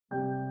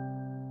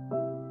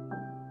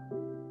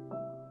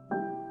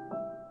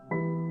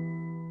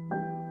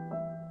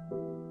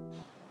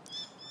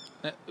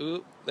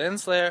Ooh,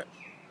 lens flare.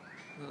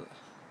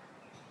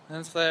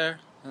 Lens flare.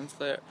 Lens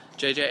flare.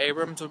 J.J.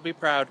 Abrams would be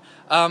proud.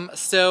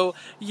 So,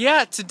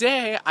 yeah,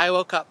 today I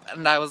woke up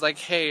and I was like,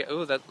 hey,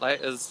 ooh, that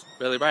light is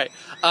really bright.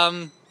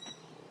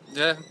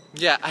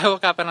 Yeah, I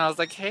woke up and I was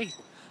like, hey,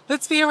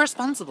 let's be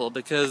irresponsible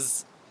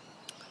because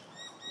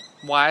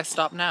why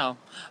stop now?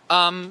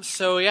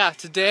 So yeah,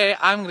 today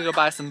I'm gonna go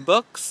buy some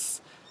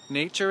books.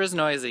 Nature is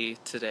noisy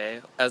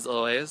today, as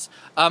always.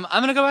 I'm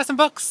gonna go buy some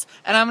books,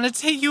 and I'm gonna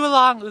take you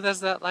along. Ooh, there's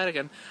that light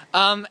again.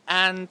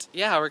 And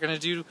yeah, we're gonna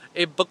do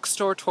a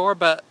bookstore tour,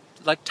 but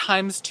like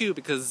 ×2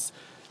 because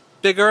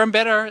bigger and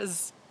better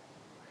is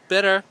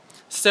better.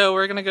 So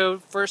we're gonna go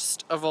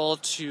first of all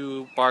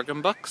to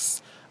Bargain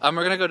Books.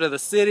 We're gonna go to the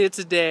city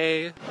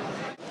today.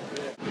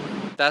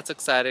 That's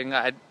exciting.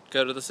 I'd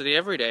go to the city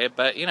every day,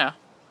 but you know.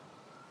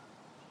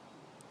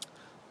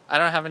 I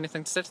don't have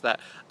anything to say to that.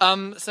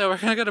 So we're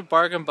gonna go to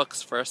Bargain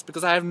Books first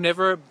because I have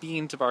never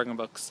been to Bargain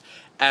Books,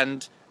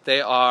 and they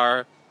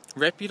are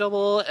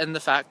reputable in the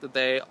fact that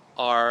they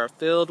are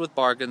filled with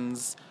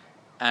bargains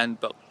and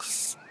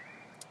books.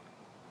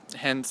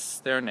 Hence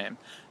their name.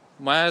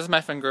 Why is my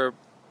finger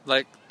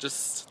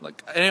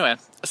anyway?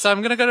 So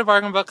I'm gonna go to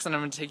Bargain Books and I'm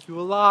gonna take you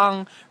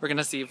along. We're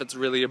gonna see if it's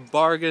really a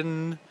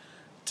bargain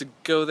to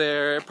go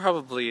there. It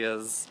probably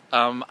is.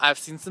 I've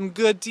seen some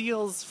good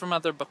deals from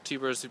other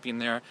booktubers who've been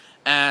there,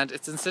 and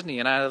it's in Sydney,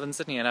 and I live in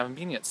Sydney and I haven't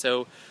been yet,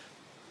 so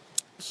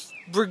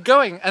we're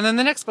going. And then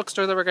the next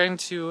bookstore that we're going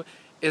to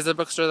is a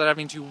bookstore that I've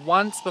been to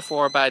once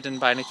before, but I didn't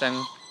buy anything.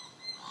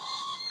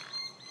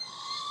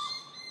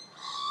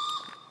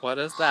 What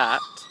is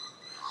that?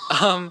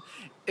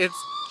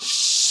 It's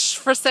shh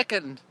for a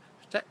second.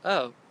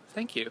 Oh,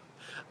 thank you.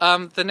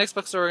 The next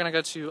bookstore we're gonna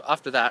go to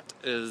after that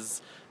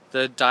is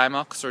the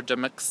Dymocks or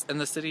Dymocks in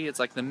the city. It's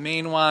like the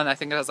main one. I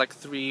think it has like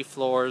 3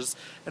 floors,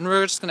 and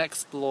we're just gonna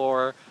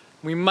explore.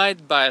 We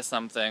might buy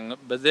something,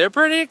 but they're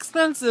pretty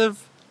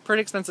expensive.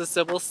 Pretty expensive,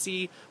 so we'll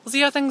see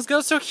how things go.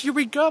 So here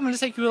we go. I'm gonna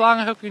take you along.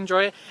 I hope you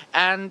enjoy it.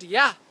 And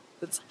yeah,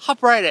 let's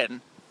hop right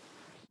in.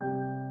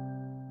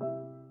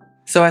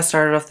 So I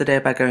started off the day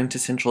by going to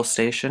Central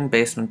Station.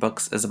 Basement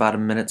Books is about a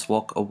minute's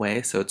walk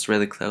away, so it's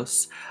really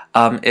close.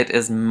 It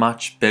is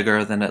much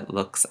bigger than it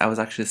looks. I was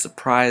actually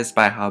surprised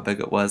by how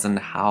big it was and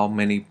how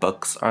many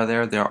books are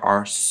there. There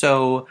are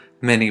so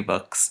many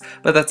books,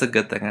 but that's a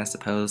good thing, I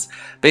suppose.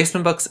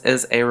 Basement Books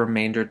is a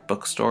remaindered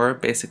bookstore.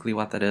 Basically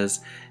what that is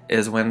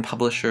when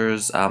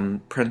publishers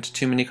print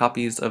too many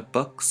copies of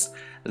books,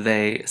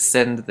 they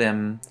send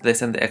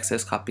the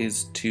excess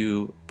copies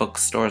to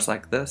bookstores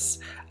like this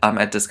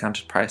at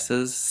discounted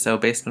prices. So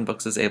Basement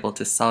Books is able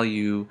to sell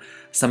you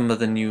some of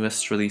the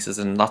newest releases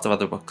and lots of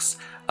other books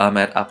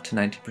at up to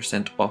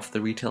 90% off the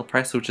retail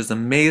price, which is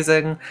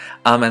amazing.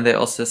 And they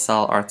also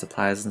sell art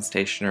supplies and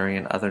stationery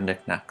and other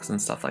knickknacks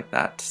and stuff like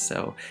that.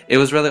 So it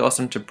was really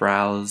awesome to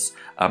browse.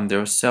 There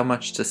was so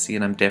much to see,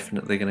 and I'm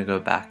definitely going to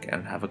go back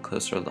and have a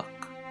closer look.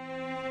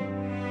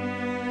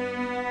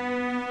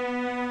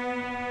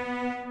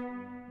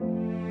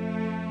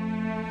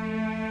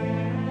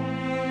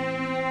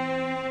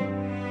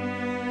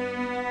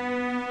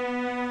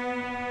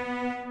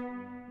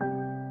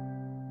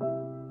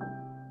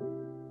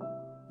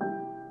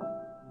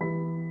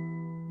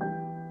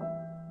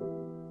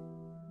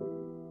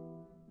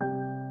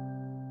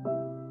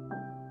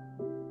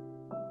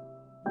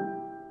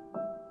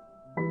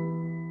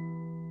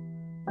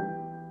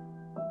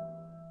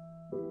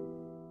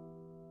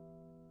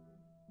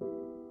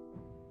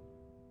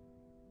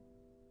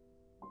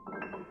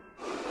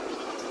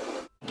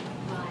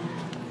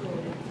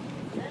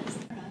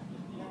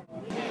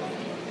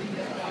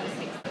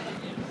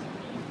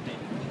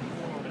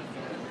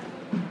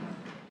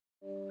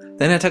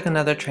 Then I took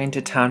another train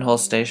to Town Hall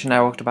Station.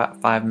 I walked about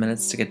 5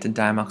 minutes to get to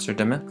Dymocks or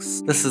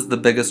Dymocks. This is the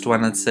biggest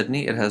one in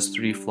Sydney. It has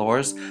 3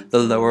 floors. The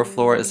lower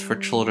floor is for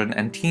children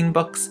and teen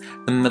books,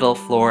 the middle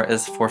floor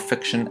is for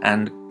fiction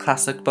and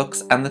classic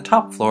books, and the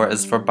top floor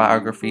is for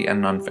biography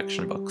and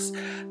non-fiction books.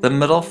 The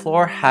middle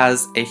floor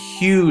has a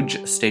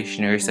huge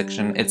stationery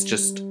section. It's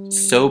just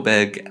so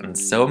big and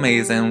so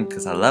amazing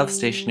because I love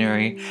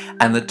stationery,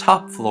 and the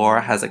top floor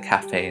has a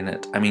cafe in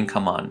it. I mean,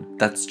 come on,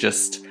 that's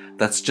just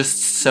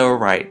so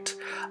right.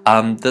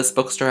 This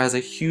bookstore has a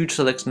huge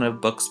selection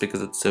of books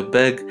because it's so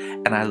big,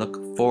 and I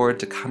look forward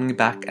to coming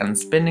back and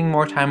spending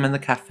more time in the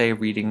cafe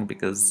reading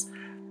because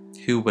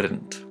who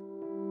wouldn't?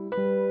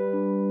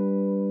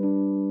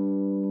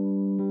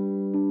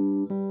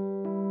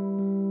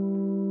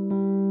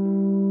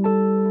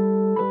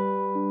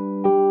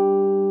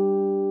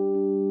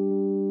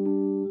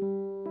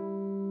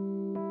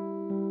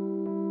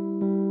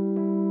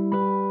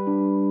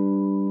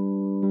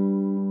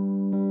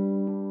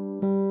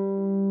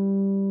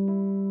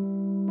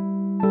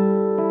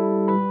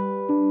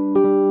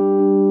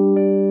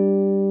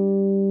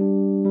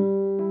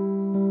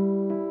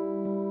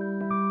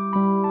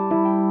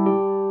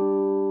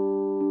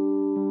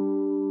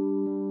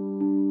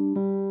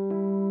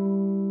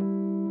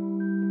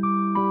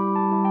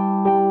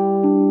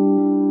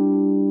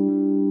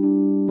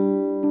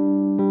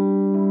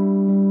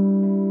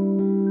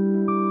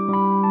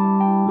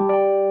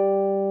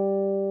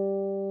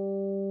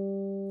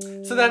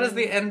 is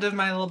the end of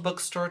my little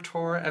bookstore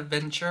tour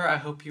adventure. I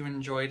hope you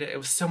enjoyed it. It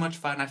was so much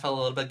fun. I felt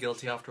a little bit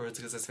guilty afterwards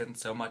because I spent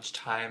so much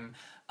time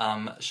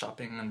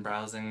shopping and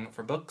browsing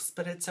for books,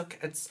 but it's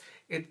okay.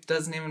 It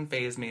doesn't even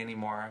faze me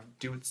anymore. I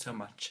do it so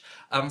much.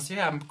 So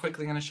yeah, I'm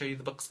quickly going to show you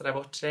the books that I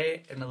bought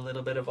today in a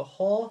little bit of a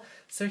haul.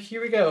 So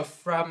here we go.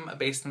 From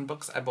Basement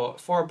Books, I bought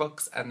 4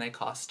 books and they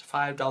cost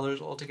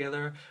 $5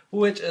 altogether,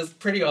 which is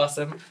pretty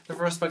awesome. The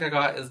first book I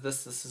got is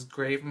this. This is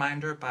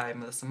Graveminder by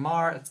Melissa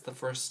Marr. It's the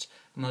first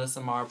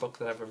Melissa Marr book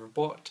that I've ever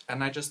bought,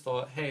 and I just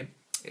thought, hey,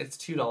 it's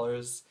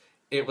 $2.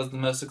 It was the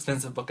most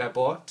expensive book I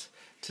bought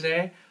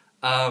today,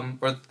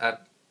 or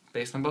at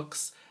Basement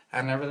Books,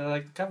 and I really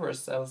like the covers,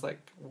 so I was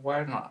like,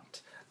 why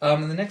not?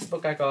 And the next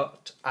book I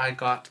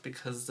got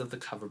because of the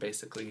cover,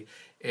 basically.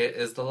 It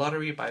is The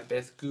Lottery by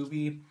Beth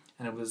Gooby,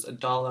 and it was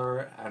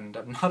 $1, and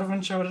I'm not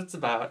even sure what it's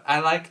about.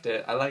 I liked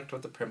it. I liked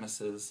what the premise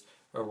is,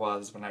 or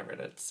was, when I read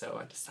it, so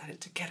I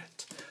decided to get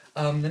it.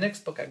 The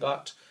next book I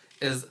got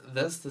is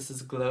this. This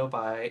is Glow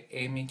by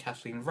Amy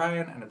Kathleen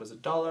Ryan, and it was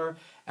 $1,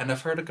 and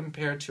I've heard it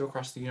compared to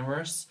Across the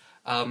Universe,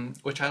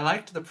 which I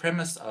liked the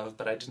premise of,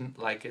 but I didn't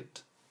like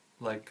it,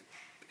 like,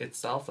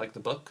 itself, like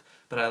the book,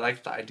 but I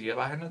liked the idea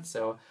behind it,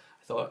 so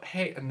I thought,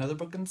 hey, another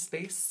book in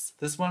space,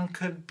 this one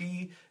could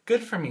be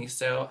good for me,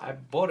 so I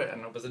bought it,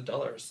 and it was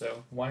 $1,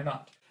 so why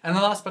not? And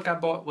the last book I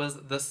bought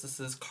was this. This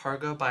is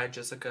Cargo by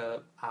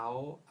Jessica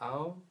Ao?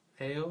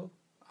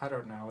 I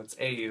don't know, it's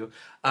AU.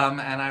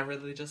 And I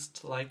really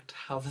just liked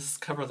how this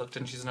cover looked,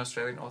 and she's an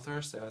Australian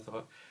author, so I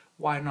thought,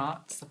 why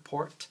not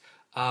support?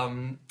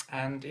 And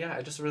yeah,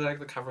 I just really like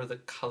the cover, the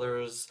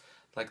colors,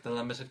 like the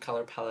limited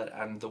color palette,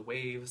 and the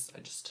waves. I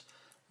just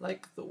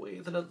like the way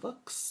that it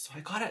looks, so I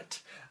got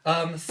it.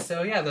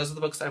 So yeah, those are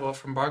the books I bought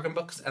from Bargain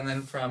Books, and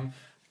then from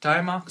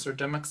Dymocks or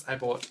Dymocks, I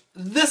bought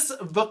this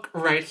book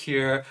right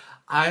here.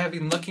 I have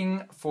been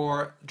looking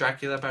for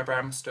Dracula by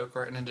Bram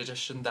Stoker in an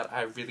edition that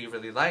I really,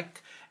 really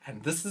like.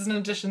 And this is an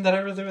edition that I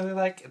really, really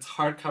like. It's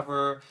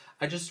hardcover.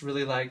 I just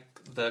really like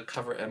the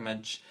cover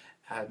image,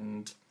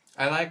 and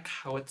I like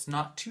how it's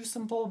not too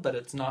simple, but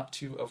it's not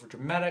too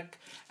overdramatic.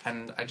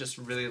 And I just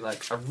really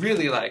like,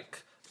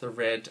 the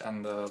red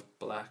and the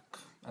black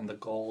and the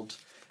gold.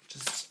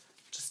 Just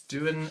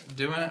doing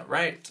it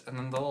right. And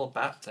then the little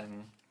bat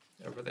thing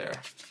over there,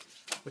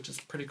 which is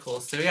pretty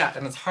cool. So yeah,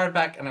 and it's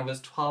hardback, and it was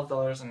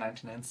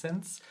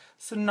 $12.99.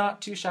 So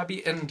not too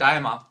shabby. In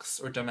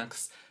Dymocks or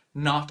Dymocks,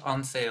 not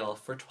on sale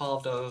for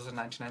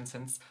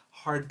 $12.99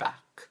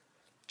 hardback.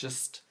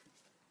 Just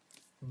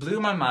blew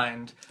my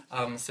mind.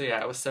 So yeah,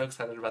 I was so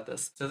excited about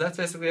this. So that's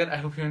basically it. I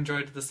hope you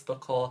enjoyed this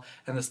book haul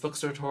and this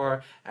bookstore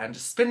tour and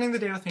just spending the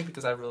day with me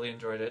because I really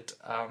enjoyed it.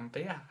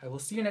 But yeah, I will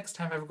see you next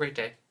time. Have a great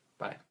day.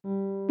 Bye.